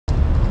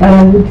But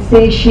I would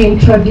say she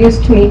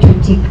introduced me to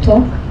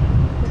TikTok,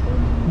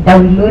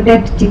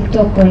 downloaded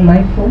TikTok on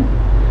my phone,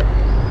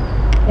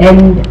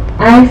 and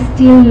I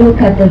still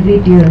look at the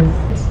videos.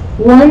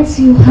 Once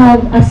you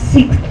have a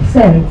sixth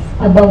sense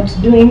about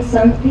doing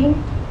something,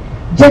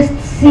 just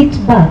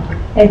sit back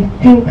and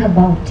think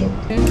about it.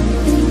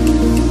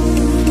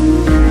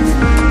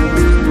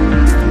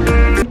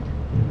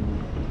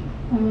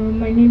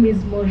 My name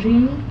is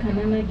Maureen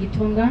Kanana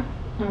Gitonga.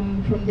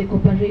 I'm from the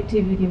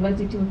Cooperative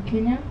University of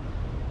Kenya.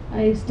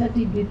 I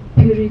studied with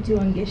Purity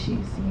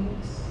Wangeci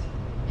since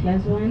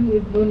class 1.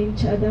 We've known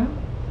each other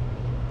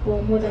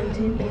for more than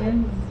 10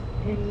 years,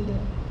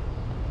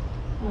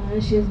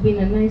 and she has been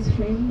a nice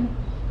friend.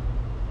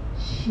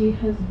 She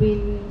has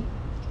been,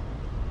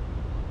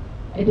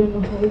 I don't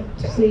know how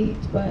to say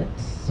it, but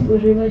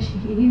wherever she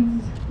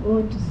is, I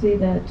want to say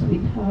that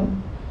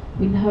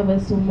we'll have her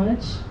so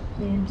much,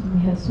 and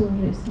may her soul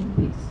rest in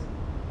peace.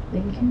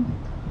 Thank you.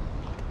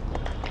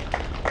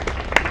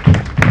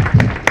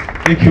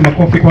 Thank you,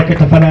 makofi kwake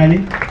tafadhali.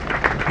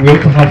 We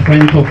also have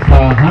friends of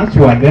hers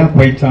who are there,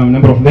 quite a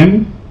number of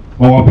them.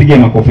 Wapige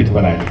makofi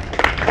tafadhali.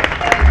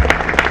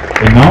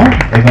 And now,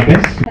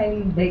 Elizabeth.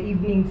 Time the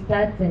evening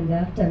starts and the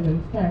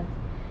afternoon starts.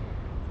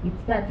 It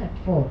starts at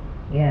 4.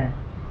 Yeah.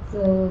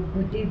 So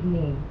good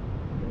evening.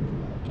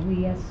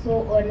 We are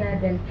so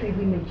honored and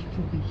privileged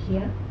to be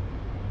here.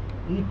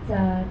 It's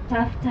a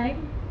tough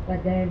time,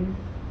 but then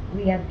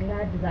we are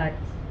glad that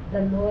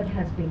the Lord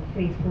has been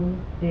faithful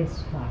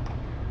this far.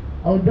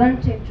 I would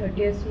want to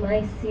introduce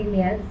my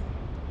seniors.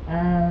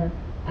 I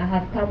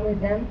have come with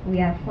them. We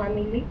are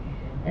family,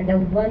 and I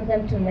would want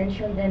them to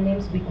mention their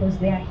names because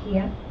they are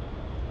here.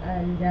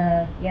 And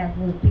yeah,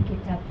 we'll pick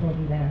it up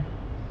from there.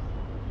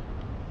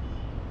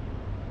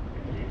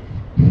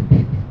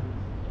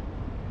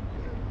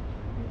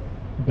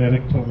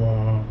 Director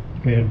of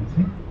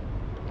KMC,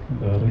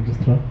 the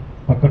registrar,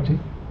 faculty,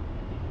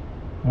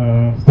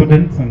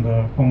 students and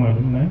former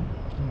alumni,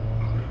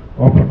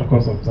 all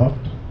protocols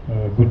observed.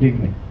 Good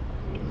evening.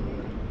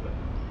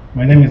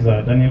 My name is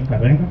Daniel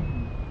Karenga.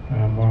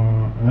 I'm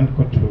an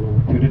uncle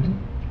to Purity.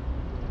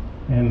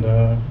 And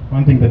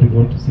one thing that we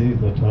want to say is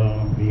that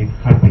we're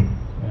happy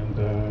and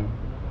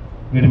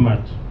very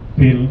much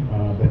feel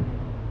the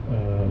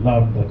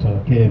love that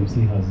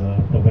KMC has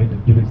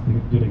provided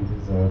during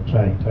this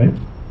trying time.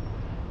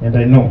 And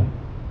I know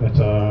that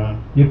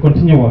you'll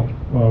continue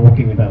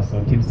working with us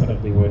until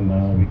Saturday when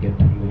we get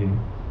to the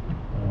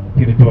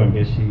Purity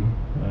Wangeci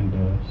and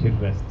she'll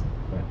rest.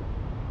 Right.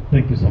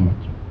 Thank you so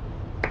much.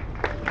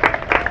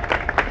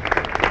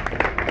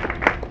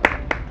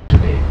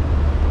 Today,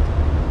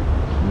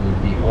 we will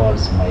be all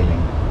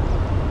smiling.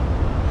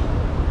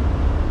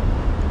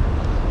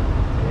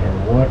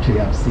 What we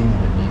have seen in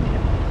the media,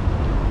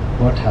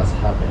 what has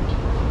happened,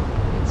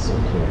 it's so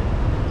clear.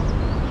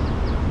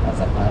 As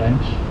a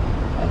parent,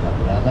 as a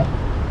brother,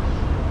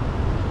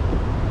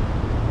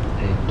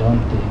 I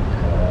don't think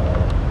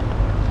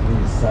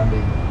this is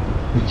something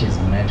which is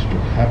meant to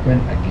happen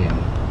again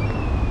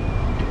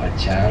to a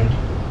child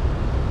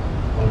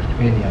or to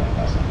any other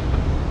person.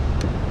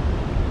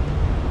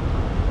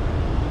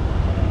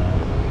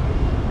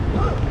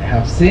 I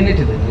have seen it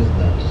in the news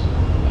that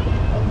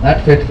on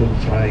that fateful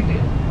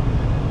Friday,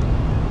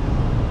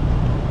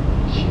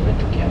 she went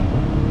to Kiambu,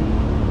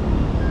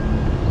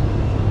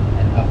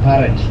 and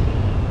apparently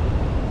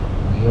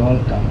we all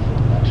come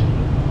from that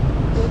region.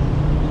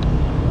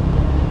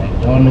 I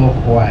don't know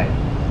why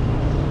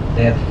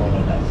death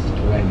followed us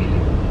to where we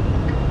live.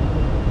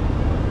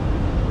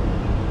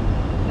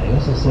 I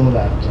also saw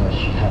that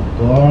she had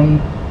gone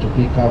to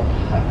pick up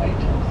her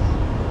items.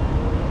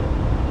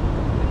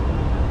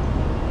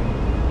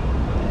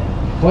 And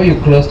before you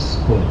closed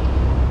school,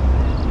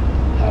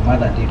 her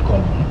mother did call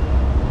me.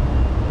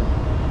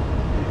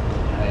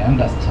 I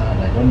understand,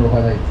 I don't know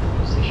whether it's the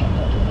position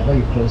that whenever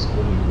you close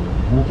school, you will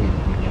move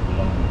with your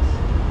belongings.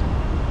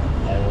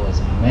 I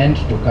was meant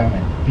to come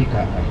and pick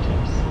her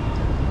items.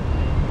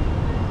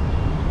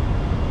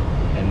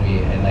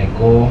 And I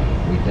go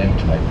with them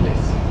to my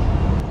place.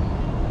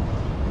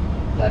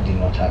 That did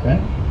not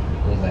happen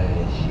because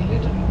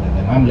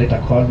the mom later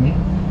called me.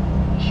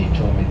 She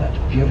told me that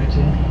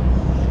Purity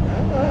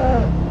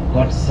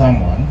got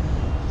someone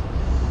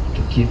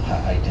to keep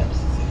her items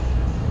safe.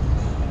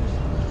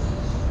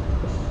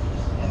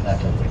 And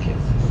that was the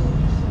case.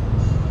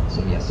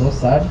 So we are so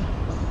sad,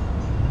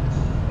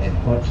 and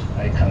what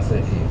I can say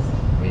is,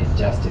 may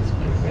justice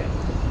prevail.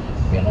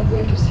 We are not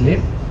going to sleep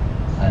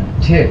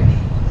until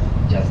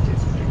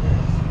justice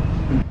prevails.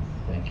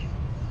 Thank you.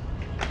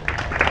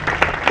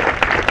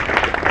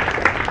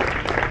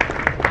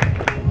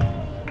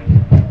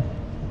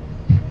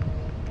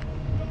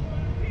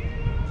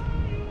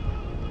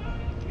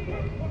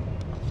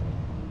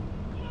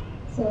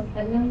 So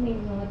allow me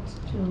not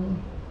to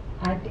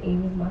add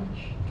any much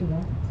to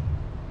that.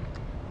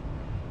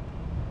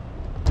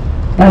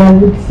 But I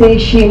would say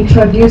she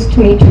introduced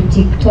me to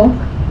TikTok,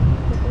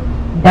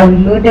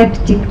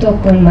 downloaded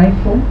TikTok on my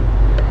phone,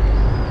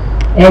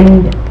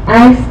 and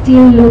I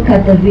still look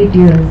at the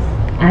videos.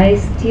 I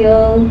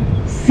still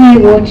see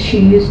what she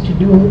used to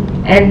do,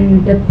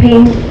 and the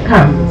pain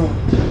comes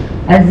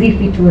as if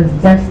it was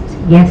just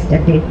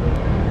yesterday.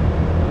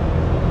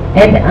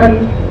 And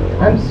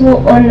I'm so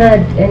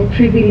honored and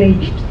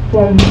privileged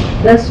from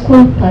the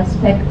school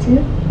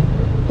perspective.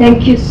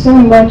 Thank you so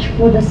much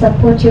for the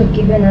support you've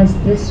given us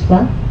this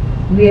far.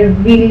 We are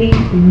really,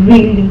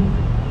 really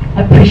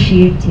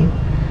appreciative.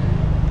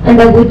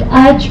 And I would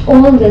urge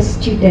all the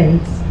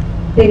students,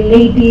 the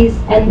ladies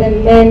and the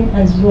men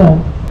as well,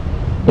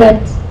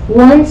 that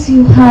once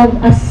you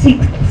have a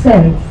sixth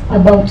sense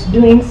about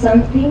doing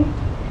something,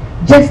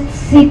 just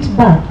sit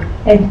back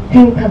and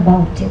think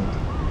about it.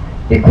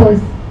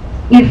 Because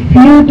if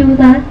you do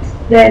that,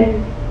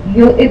 then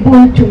you're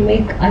able to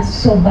make a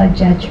sober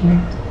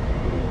judgment.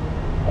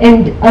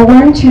 And I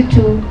want you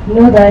to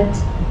know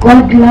that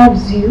God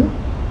loves you.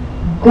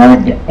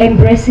 God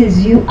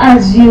embraces you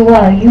as you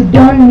are. You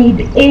don't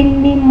need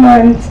any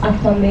man's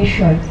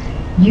affirmation.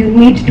 You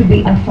need to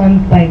be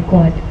affirmed by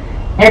God.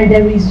 And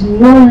there is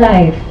no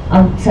life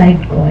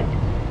outside God.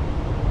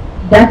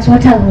 That's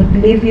what I would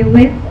leave you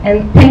with.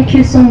 And thank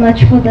you so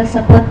much for the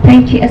support.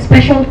 Thank you. A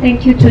special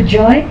thank you to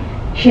Joy.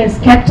 She has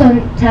kept on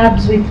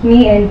tabs with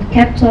me and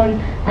kept on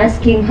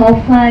asking how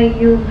far are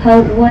you,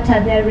 what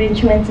are the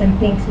arrangements and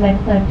things like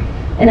that.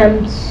 And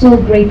I'm so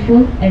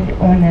grateful and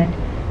honored.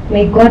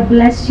 May God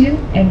bless you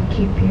and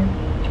keep you.